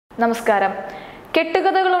നമസ്കാരം.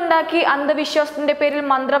 കെട്ടുകഥകളുണ്ടാക്കി അന്ധവിശ്വാസത്തിന്റെ പേരിൽ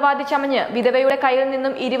മന്ത്രവാദി ചമഞ്ഞ് വിധവയുടെ കയ്യിൽ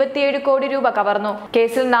നിന്നും 27 കോടി രൂപ കവർന്നു.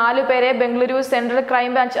 കേസിൽ 4 പേരെ ബംഗളൂരു സെൻട്രൽ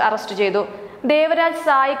ക്രൈംബ്രാഞ്ച് അറസ്റ്റ് ചെയ്തു. ദേവരാജ്,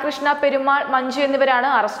 സായി കൃഷ്ണ, പെരുമാൾ, മഞ്ജു എന്നിവരാണ്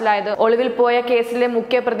അറസ്റ്റിലായത്. ഒളിവിൽ പോയ കേസിലെ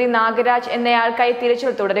മുഖ്യപ്രതി നാഗരാജ് എന്നയാൾക്കായി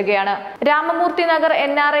തിരച്ചിൽ തുടരുകയാണ്. രാമമൂർത്തി നഗർ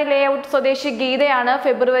NRI ലേഔട്ട് സ്വദേശി ഗീതയാണ്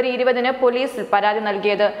ഫെബ്രുവരി 20-ന് പോലീസിൽ പരാതി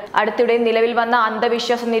നൽകിയത്. അടുത്തിടെ നിലവിൽ വന്ന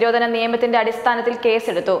അന്ധവിശ്വാസ നിരോധന നിയമത്തിന്റെ അടിസ്ഥാനത്തിൽ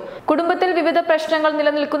കേസെടുത്തു. കുടുംബത്തിൽ വിവിധ പ്രശ്നങ്ങൾ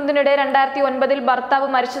നിലനിൽക്കുന്നതിനിടെ 2009-ൽ ഭർത്താവ്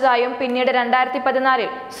മരിച്ചതായും പിന്നീട് 2014-ൽ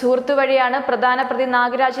സുഹൃത്തു വഴിയാണ് പ്രധാന പ്രതി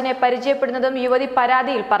നാഗരാജിനെ പരിചയപ്പെടുന്നതും യുവതി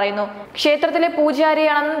പരാതിയിൽ പറയുന്നു. ക്ഷേത്രത്തിലെ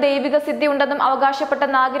പൂജാരിയാണെന്നും ദൈവിക സിദ്ധി ഉണ്ടെന്നും അവകാശപ്പെട്ട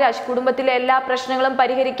നാഗരാജ് കുടുംബത്തിലെ എല്ലാ പ്രശ്നങ്ങളും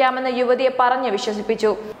പരിഹരിക്കാമെന്ന് യുവതിയെ പറഞ്ഞ് വിശ്വസിപ്പിച്ചു.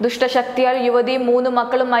 ദുഷ്ടശക്തിയാൽ യുവതിയും 3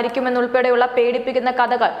 മക്കളും മരിക്കുമെന്നുൾപ്പെടെയുള്ള പേടിപ്പിക്കുന്ന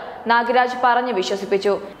കഥകൾ നാഗരാജ് പറഞ്ഞ്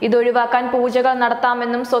വിശ്വസിപ്പിച്ചു. ഇതൊഴിവാക്കാൻ പൂജകൾ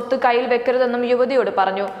നടത്താമെന്നും സ്വത്ത് കയ്യിൽ വെക്കരുതെന്നും യുവതിയോട്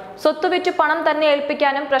പറഞ്ഞു. സ്വത്ത് വിറ്റ് പണം തന്നെ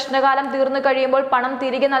ഏൽപ്പിക്കാനും പ്രശ്നകാലം തീർന്നു കഴിയുമ്പോൾ പണം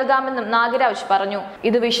തിരികെ നൽകാമെന്നും നാഗരാജ് പറഞ്ഞു.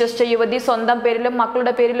 ഇത് വിശ്വസിച്ച യുവതി സ്വന്തം പേരിലും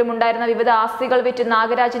മക്കളുടെ പേരിലും ഉണ്ടായിരുന്ന വിവിധ ആസ്തികൾ വിറ്റ്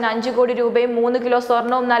നാഗരാജിന് 5 കോടി രൂപയും 3 കിലോ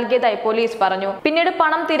സ്വർണവും നൽകിയതായി പോലീസ് പറഞ്ഞു. പിന്നീട്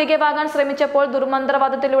പണം തിരികെ വാങ്ങാൻ ശ്രമിച്ചപ്പോൾ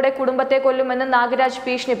ദുർമന്ത്രവാദത്തിലൂടെ കുടുംബത്തെ കൊല്ലുമെന്ന് നാഗരാജ്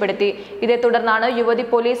ഭീഷണിപ്പെടുത്തി. ഇതേ തുടർന്നാണ് യുവതി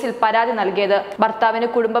പോലീസിൽ പരാതി നൽകിയത്. ഭർത്താവിന്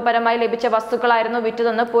കുടുംബപരമായി ലഭിച്ച വസ്തുക്കളായിരുന്നു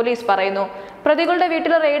വിറ്റതെന്ന് പോലീസ് പറയുന്നു. പ്രതികളുടെ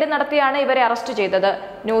വീട്ടിൽ റെയ്ഡ് നടത്തിയാണ് ഇവരെ അറസ്റ്റ് ചെയ്തത്.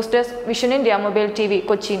 News desk vision India mobile TV,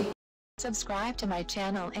 Kochi. Subscribe to my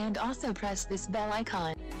channel and also press this bell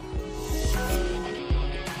icon.